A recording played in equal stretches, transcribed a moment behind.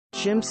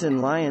Chimps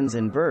and lions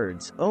and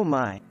birds, oh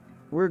my.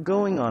 We're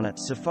going on a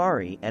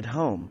safari at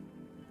home.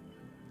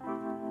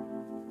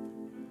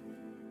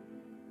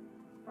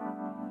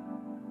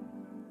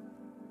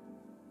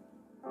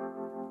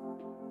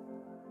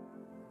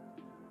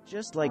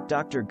 Just like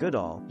Dr.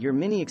 Goodall, your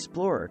mini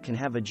explorer can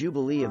have a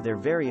jubilee of their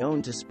very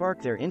own to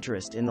spark their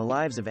interest in the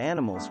lives of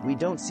animals we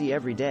don't see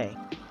every day.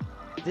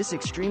 This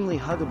extremely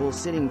huggable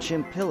sitting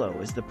chimp pillow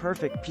is the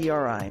perfect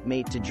PRI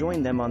mate to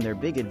join them on their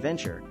big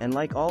adventure, and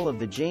like all of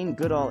the Jane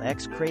Goodall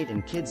X Crate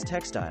and Kids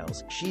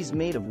textiles, she's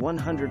made of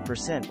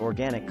 100%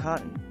 organic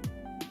cotton.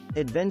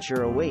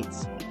 Adventure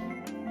awaits.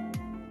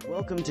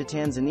 Welcome to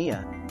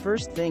Tanzania.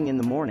 First thing in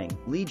the morning,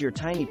 lead your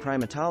tiny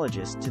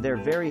primatologist to their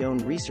very own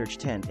research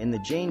tent in the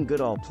Jane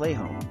Goodall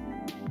Playhome.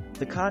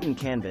 The cotton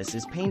canvas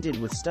is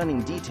painted with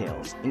stunning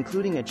details,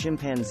 including a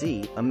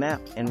chimpanzee, a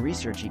map, and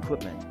research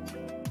equipment.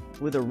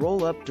 With a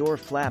roll-up door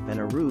flap and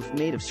a roof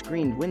made of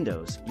screened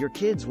windows, your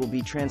kids will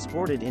be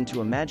transported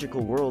into a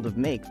magical world of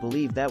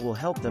make-believe that will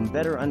help them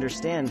better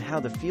understand how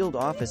the field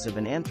office of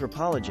an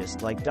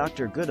anthropologist like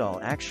Dr.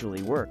 Goodall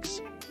actually works.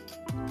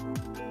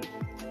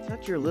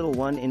 Tuck your little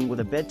one in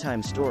with a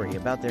bedtime story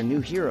about their new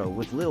hero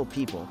with little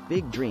people,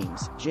 big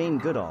dreams, Jane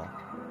Goodall.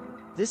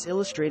 This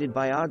illustrated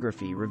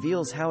biography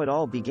reveals how it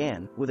all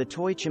began, with a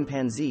toy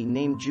chimpanzee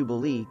named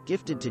Jubilee,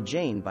 gifted to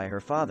Jane by her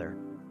father.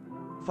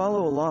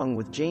 Follow along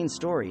with Jane's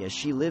story as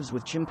she lives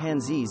with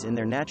chimpanzees in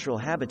their natural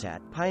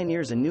habitat,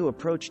 pioneers a new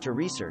approach to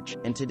research,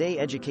 and today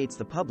educates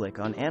the public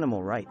on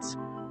animal rights.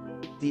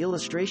 The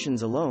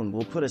illustrations alone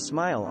will put a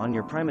smile on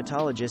your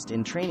primatologist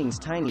in training's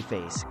tiny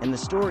face, and the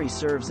story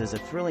serves as a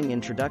thrilling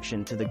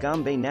introduction to the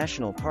Gombe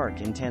National Park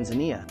in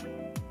Tanzania.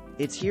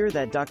 It's here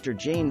that Dr.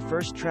 Jane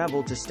first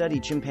traveled to study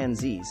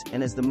chimpanzees,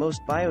 and as the most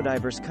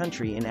biodiverse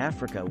country in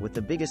Africa with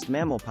the biggest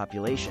mammal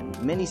population,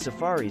 many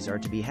safaris are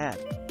to be had.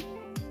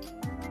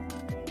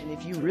 And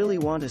if you really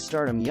want to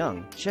start them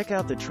young, check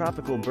out the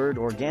Tropical Bird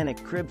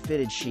Organic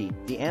Crib-Fitted Sheet,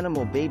 the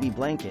Animal Baby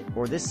Blanket,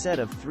 or this set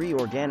of 3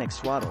 organic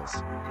swaddles.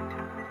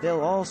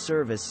 They'll all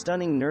serve as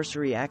stunning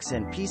nursery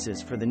accent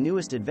pieces for the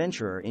newest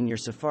adventurer in your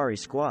safari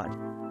squad.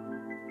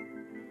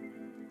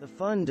 The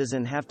fun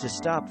doesn't have to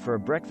stop for a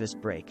breakfast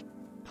break.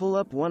 Pull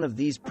up one of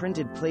these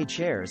printed play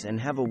chairs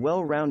and have a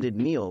well-rounded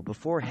meal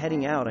before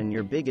heading out on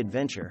your big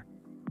adventure.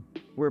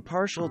 We're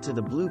partial to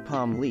the blue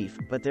palm leaf,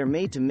 but they're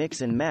made to mix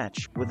and match,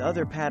 with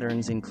other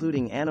patterns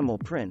including animal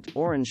print,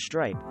 orange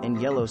stripe,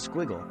 and yellow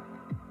squiggle.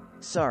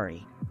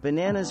 Sorry.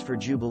 Bananas for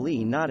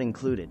Jubilee not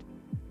included.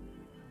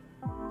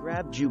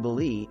 Grab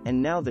Jubilee,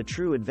 and now the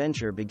true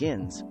adventure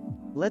begins.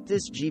 Let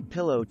this Jeep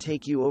pillow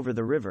take you over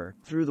the river,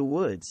 through the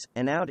woods,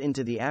 and out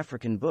into the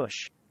African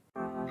bush.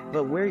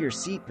 But wear your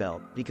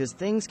seatbelt, because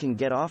things can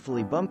get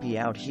awfully bumpy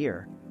out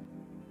here.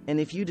 And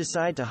if you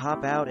decide to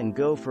hop out and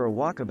go for a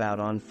walkabout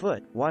on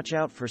foot, watch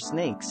out for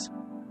snakes.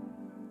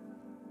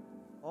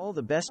 All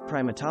the best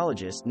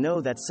primatologists know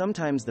that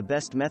sometimes the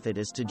best method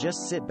is to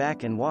just sit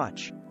back and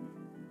watch.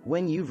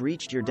 When you've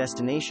reached your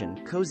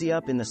destination, cozy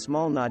up in the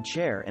small nod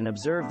chair and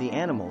observe the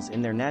animals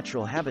in their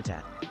natural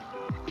habitat.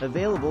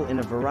 Available in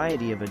a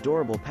variety of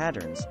adorable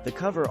patterns, the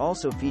cover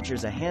also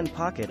features a hand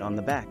pocket on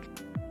the back.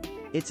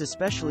 It's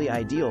especially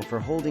ideal for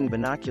holding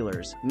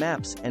binoculars,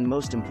 maps, and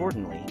most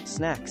importantly,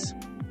 snacks.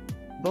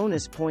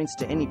 Bonus points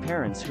to any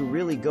parents who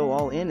really go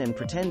all in and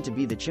pretend to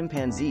be the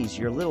chimpanzees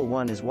your little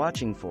one is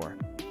watching for.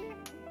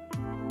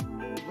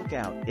 Look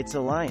out, it's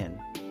a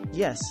lion.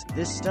 Yes,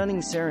 this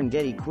stunning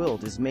Serengeti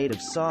quilt is made of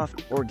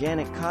soft,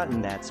 organic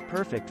cotton that's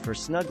perfect for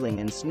snuggling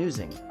and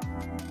snoozing.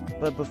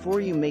 But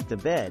before you make the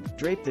bed,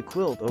 drape the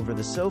quilt over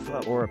the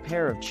sofa or a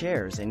pair of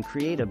chairs and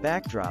create a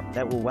backdrop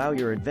that will wow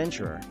your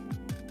adventurer.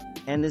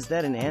 And is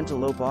that an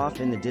antelope off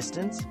in the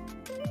distance?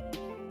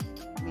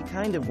 We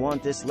kind of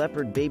want this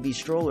leopard baby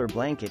stroller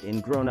blanket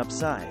in grown-up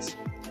size.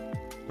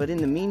 But in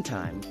the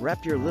meantime,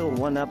 wrap your little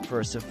one up for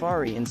a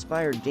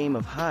safari-inspired game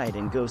of hide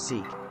and go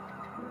seek.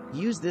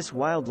 Use this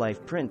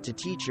wildlife print to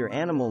teach your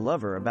animal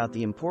lover about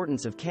the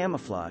importance of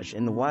camouflage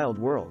in the wild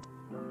world.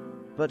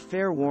 But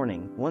fair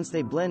warning, once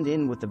they blend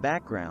in with the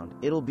background,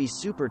 it'll be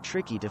super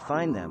tricky to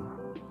find them.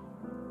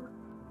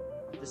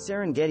 The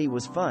Serengeti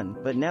was fun,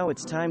 but now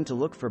it's time to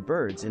look for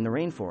birds in the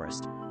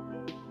rainforest.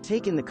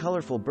 Take in the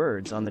colorful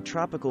birds on the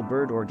Tropical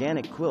Bird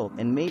Organic Quilt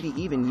and maybe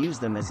even use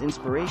them as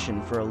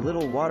inspiration for a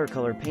little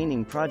watercolor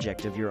painting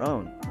project of your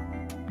own.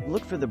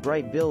 Look for the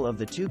bright bill of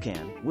the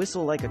toucan,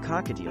 whistle like a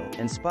cockatiel,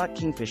 and spot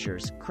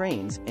kingfishers,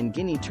 cranes, and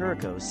Guinea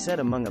turcos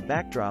set among a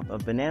backdrop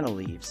of banana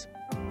leaves.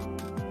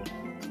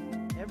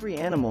 Every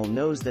animal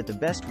knows that the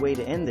best way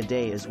to end the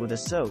day is with a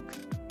soak.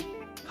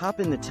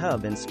 Hop in the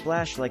tub and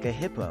splash like a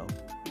hippo.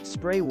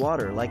 Spray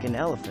water like an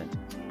elephant.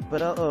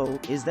 But uh-oh,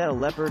 is that a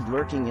leopard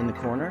lurking in the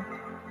corner?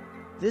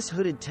 This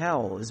hooded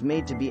towel is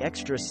made to be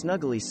extra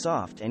snuggly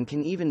soft and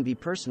can even be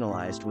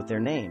personalized with their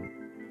name.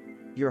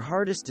 Your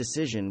hardest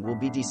decision will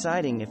be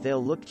deciding if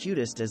they'll look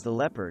cutest as the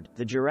leopard,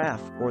 the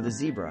giraffe, or the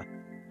zebra.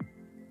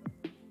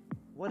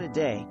 What a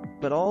day,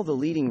 but all the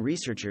leading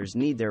researchers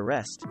need their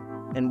rest.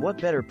 And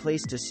what better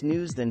place to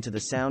snooze than to the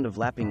sound of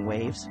lapping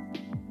waves?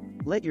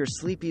 Let your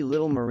sleepy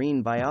little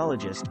marine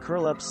biologist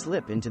curl up,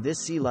 slip into this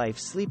sea life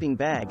sleeping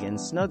bag and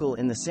snuggle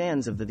in the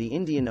sands of the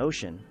Indian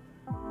Ocean.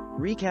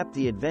 Recap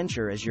the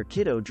adventure as your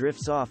kiddo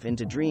drifts off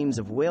into dreams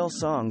of whale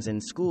songs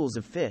and schools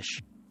of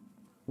fish.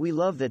 We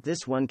love that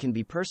this one can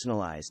be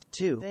personalized,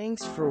 too.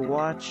 Thanks for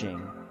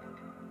watching.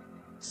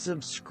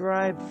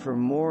 Subscribe for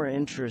more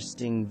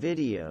interesting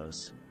videos.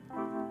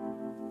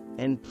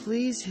 And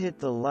please hit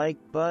the like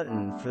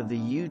button for the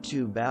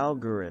YouTube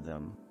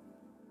algorithm.